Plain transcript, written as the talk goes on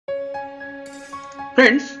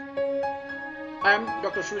Friends, I am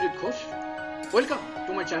Dr. Surajit Ghosh. Welcome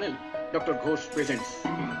to my channel, Dr. Ghosh Presents.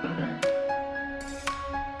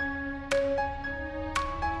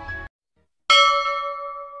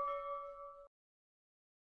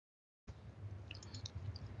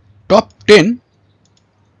 Top 10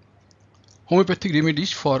 homeopathic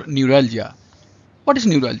remedies for neuralgia. What is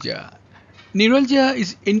neuralgia? Neuralgia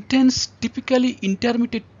is intense, typically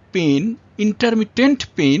intermittent pain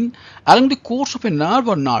along the course of a nerve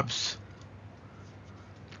or nerves.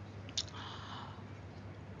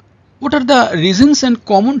 What are the reasons and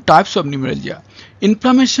common types of neuralgia?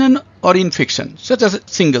 Inflammation or infection, such as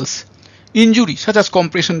shingles, injury, such as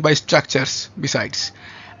compression by structures besides,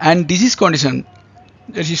 and disease condition,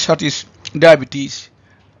 such as diabetes,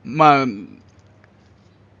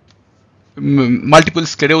 multiple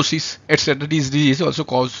sclerosis, etc. These diseases also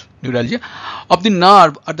cause neuralgia of the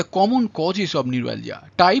nerve are the common causes of neuralgia.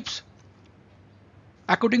 Types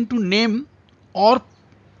according to name or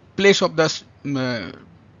place of the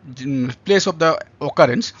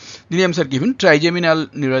occurrence. The names are given: trigeminal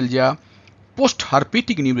neuralgia,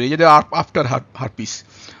 post-herpetic neuralgia, they are after herpes,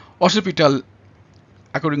 occipital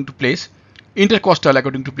according to place, intercostal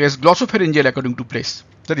according to place, glossopharyngeal according to place,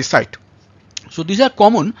 that is site. So these are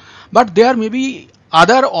common, but there may be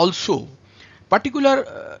other also.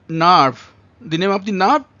 Particular nerve, the name of the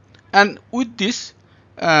nerve, and with this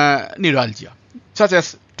neuralgia, such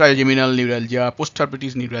as trigeminal neuralgia,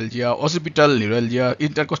 post-herpetic neuralgia, occipital neuralgia,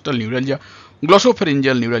 intercostal neuralgia,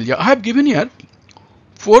 glossopharyngeal neuralgia. I have given here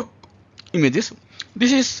 4 images.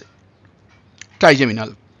 This is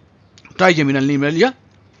trigeminal neuralgia.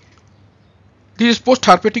 This is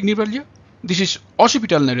post-herpetic neuralgia. This is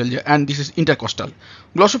occipital neuralgia, and this is intercostal.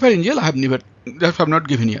 Glossopharyngeal I have not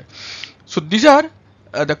given here. So these are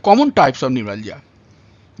the common types of neuralgia,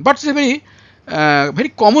 but it's a very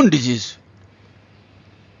common disease.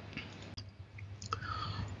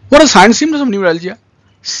 What are signs and symptoms of neuralgia?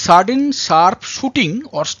 Sudden sharp shooting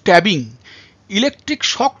or stabbing, electric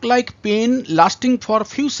shock-like pain lasting for a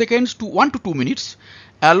few seconds to 1 to 2 minutes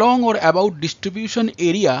along or about distribution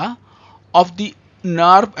area of the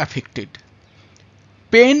nerve affected.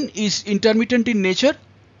 Pain is intermittent in nature.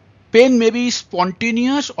 Pain may be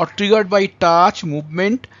spontaneous or triggered by touch,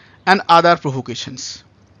 movement, and other provocations.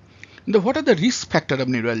 Now, what are the risk factors of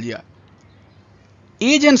neuralgia?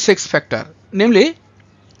 Age and sex factor, namely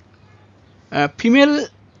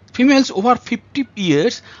females over 50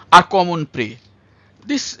 years are common prey.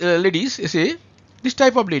 This this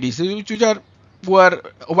type of ladies who are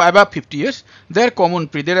above 50 years, they are common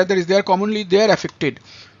prey. They are affected.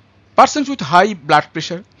 Persons with high blood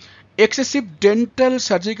pressure, excessive dental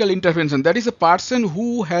surgical intervention, that is a person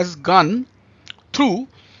who has gone through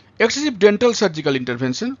excessive dental surgical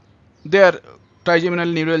intervention, their trigeminal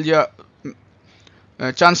neuralgia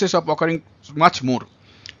chances of occurring much more.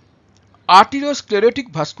 Arteriosclerotic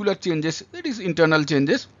vascular changes, that is internal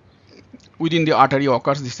changes within the artery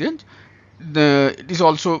occurs this change. It is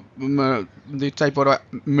also this type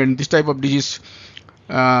of disease.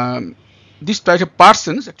 This type of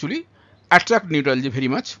persons actually attract neuralgia very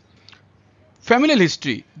much. Familial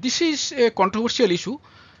history. This is a controversial issue.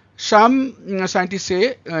 Some scientists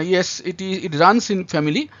say yes, it runs in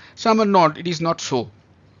family. Some are not. It is not so.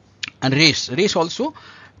 And race also.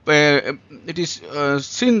 It is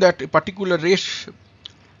seen that a particular race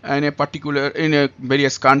in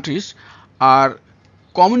various countries are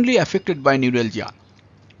commonly affected by neuralgia,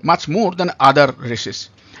 much more than other races.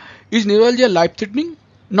 Is neuralgia life-threatening?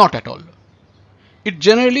 Not at all. It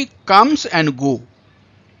generally comes and goes.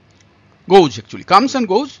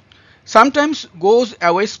 Sometimes goes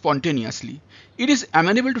away spontaneously. It is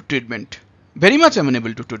amenable to treatment, very much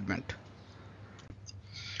amenable to treatment.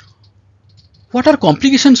 What are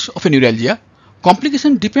complications of a neuralgia?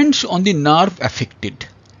 Complication depends on the nerve affected.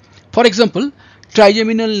 For example,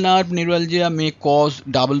 trigeminal nerve neuralgia may cause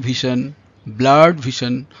double vision, blurred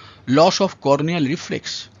vision, loss of corneal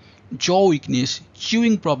reflex, jaw weakness,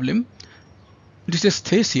 chewing problem,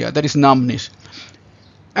 dysesthesia, that is numbness.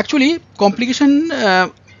 Actually, complication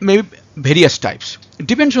may be various types. It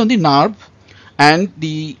depends on the nerve and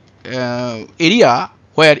the area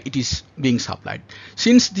where it is being supplied.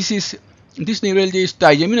 Since this neuralgia is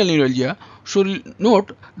trigeminal neuralgia, so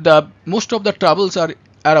note most of the troubles are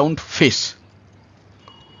around face.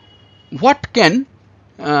 What can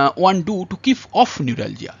one do to keep off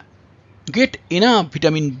neuralgia? Get enough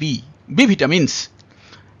vitamin B vitamins,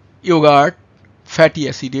 yogurt,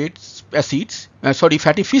 fatty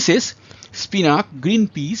fishes, spinach, green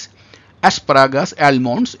peas, asparagus,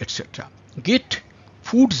 almonds, etc. Get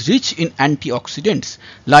foods rich in antioxidants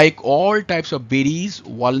like all types of berries,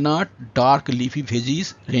 walnut, dark leafy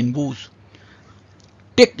veggies, rainbows.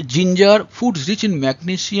 Take ginger, foods rich in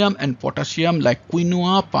magnesium and potassium like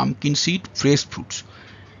quinoa, pumpkin seed, fresh fruits.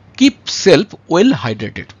 Keep self well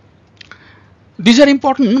hydrated. These are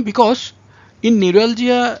important because in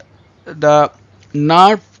neuralgia, the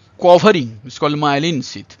nerve covering, it's called myelin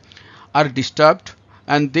sheath, are disturbed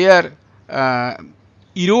and they are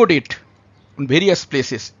eroded in various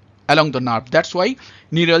places along the nerve. That's why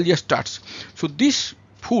neuralgia starts. So these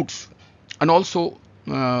foods and also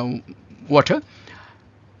water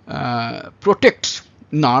protects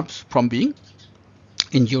nerves from being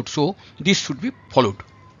injured. So this should be followed.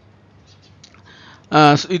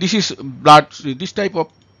 So this is blood. This type of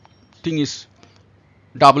thing is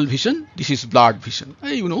double vision. This is blood vision.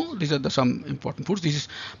 You know, these are some important foods. This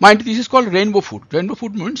is called rainbow food. Rainbow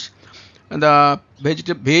food means the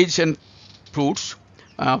veg and fruits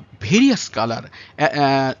various color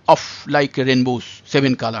of like rainbows,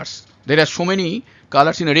 7 colors. There are so many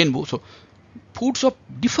colors in a rainbow. So foods of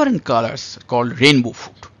different colors called rainbow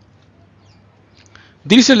food.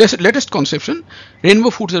 This is a latest conception. Rainbow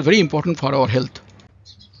foods are very important for our health.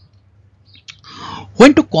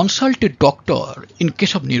 When to consult a doctor in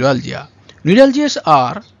case of neuralgia? Neuralgias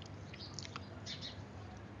are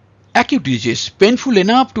acute disease, painful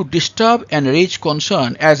enough to disturb and raise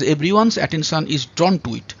concern as everyone's attention is drawn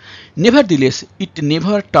to it. Nevertheless, it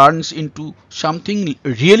never turns into something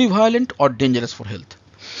really violent or dangerous for health.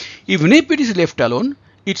 Even if it is left alone,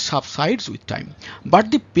 it subsides with time. But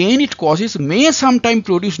the pain it causes may sometimes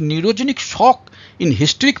produce neurogenic shock in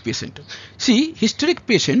hysteric patient. See, hysteric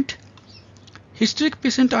patient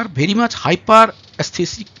are very much hyper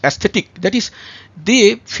aesthetic. That is,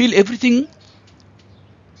 they feel everything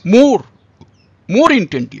more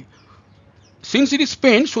intently. Since it is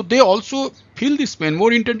pain, so they also feel this pain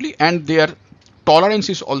more intently and their tolerance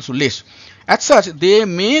is also less. As such, they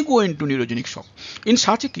may go into neurogenic shock. In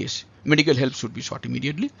such a case, medical help should be sought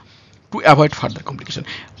immediately to avoid further complication.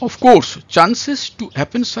 Of course, chances to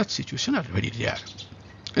happen such situation are very rare,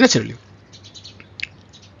 naturally.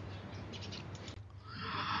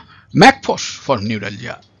 McPhos for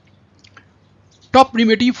neuralgia. Top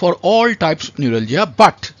remedy for all types of neuralgia,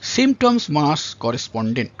 but symptoms must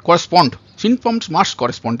correspond. Symptoms must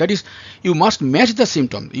correspond. That is, you must match the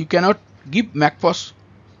symptom. You cannot give McPhos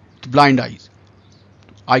with blind eyes,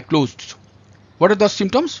 eye closed. What are the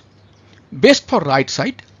symptoms? Best for right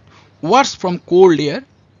side, worse from cold air,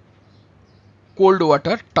 cold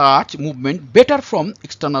water, touch, movement, better from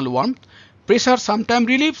external warmth, pressure sometimes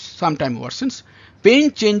relieves, sometimes worsens,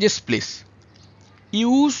 pain changes place.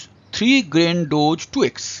 Use 3 grain dose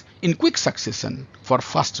 2x in quick succession for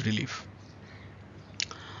fast relief.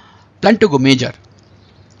 Plantago major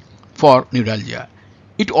for neuralgia.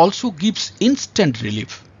 It also gives instant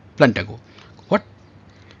relief. Plantago. What?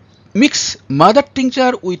 Mix mother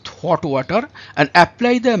tincture with hot water and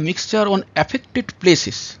apply the mixture on affected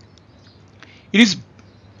places.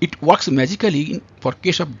 It works magically for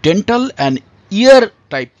case of dental and ear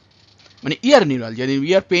type. Ear neuralgia,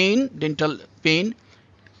 ear pain, dental pain,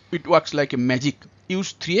 it works like a magic.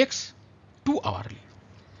 Use 3x 2 hourly.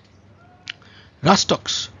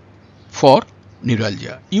 Rastox for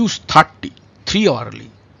neuralgia. Use 30 3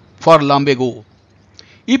 hourly. For lumbago.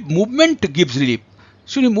 If movement gives relief,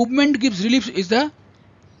 so movement gives relief is the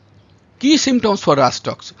key symptoms for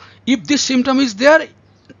Rastox. If this symptom is there,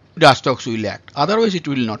 Rastox will act. Otherwise, it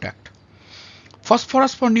will not act.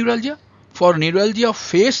 Phosphorus for neuralgia. For neuralgia of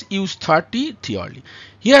face, use 30 3 hourly.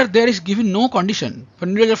 Here there is given no condition for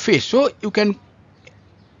neuralgia of face. So you can,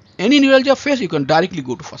 any neuralgia of face, you can directly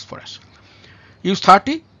go to phosphorus. Use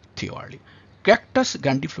 30 3 hourly. Cactus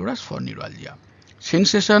grandiflorus for neuralgia.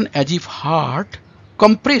 Sensation as if heart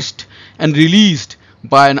compressed and released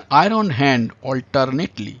by an iron hand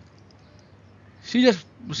alternately. See the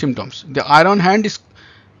symptoms. The iron hand is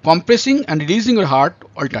compressing and releasing your heart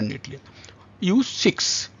alternately. Use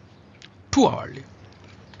 6 2 hourly.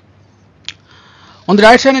 On the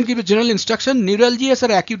right side, and give a general instruction. Neuralgias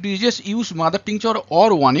are acute diseases. Use mother tincture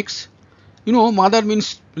or 1x. You know, mother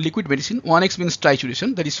means liquid medicine. 1x means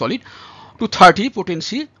trituration, that is solid. To 30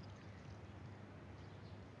 potency.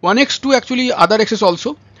 1x to actually other x's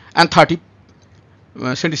also, and 30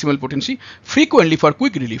 centesimal potency. Frequently for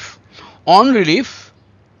quick relief. On relief,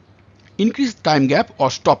 increase time gap or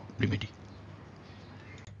stop remedy.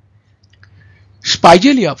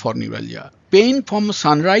 Spigelia for neuralgia. Pain from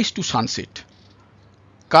sunrise to sunset.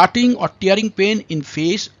 Cutting or tearing pain in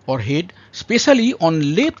face or head, especially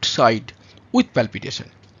on left side with palpitation.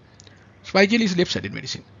 Spigelia is left-sided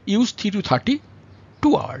medicine. Use 3 to 30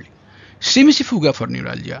 2 hourly. Semicifuga for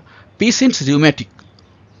neuralgia. Patient's rheumatic,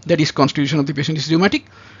 that is constitution of the patient is rheumatic.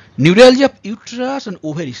 Neuralgia of uterus and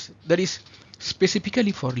ovaries, that is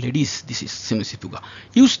specifically for ladies, this is semicifuga.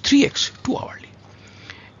 Use 3x 2 hourly.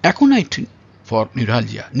 Aconite for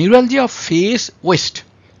neuralgia. Neuralgia of face, waist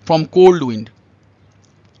from cold wind.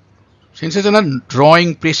 Sensational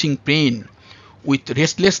drawing, pressing pain with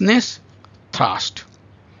restlessness, thrust.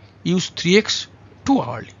 Use 3x 2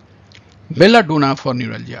 hourly. Belladonna for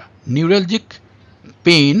neuralgia. Neuralgic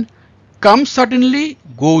pain comes suddenly,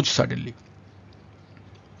 goes suddenly.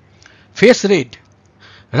 Face red.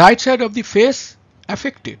 Right side of the face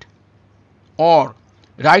affected, or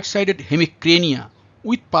right sided hemicrania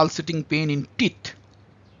with pulsating pain in teeth.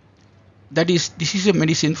 That is, this is a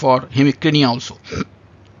medicine for hemicrania also.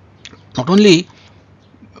 Not only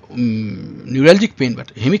neuralgic pain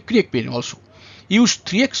but hemicranic pain also. Use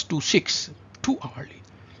 3x to 6 2 hourly.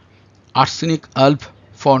 Arsenic alb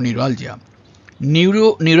for neuralgia.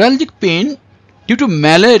 Neuralgic pain due to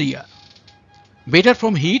malaria, better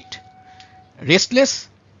from heat, restless.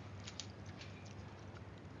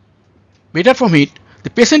 Better from heat. The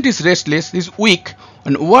patient is restless, is weak,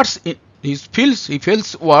 and worse. He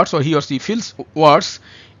feels worse, or he or she feels worse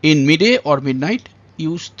in midday or midnight.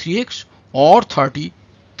 Use 3x or 30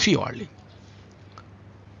 3 hourly.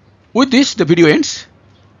 With this, the video ends.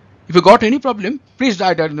 If you got any problem, please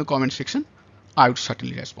write that in the comment section. I would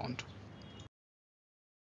certainly respond.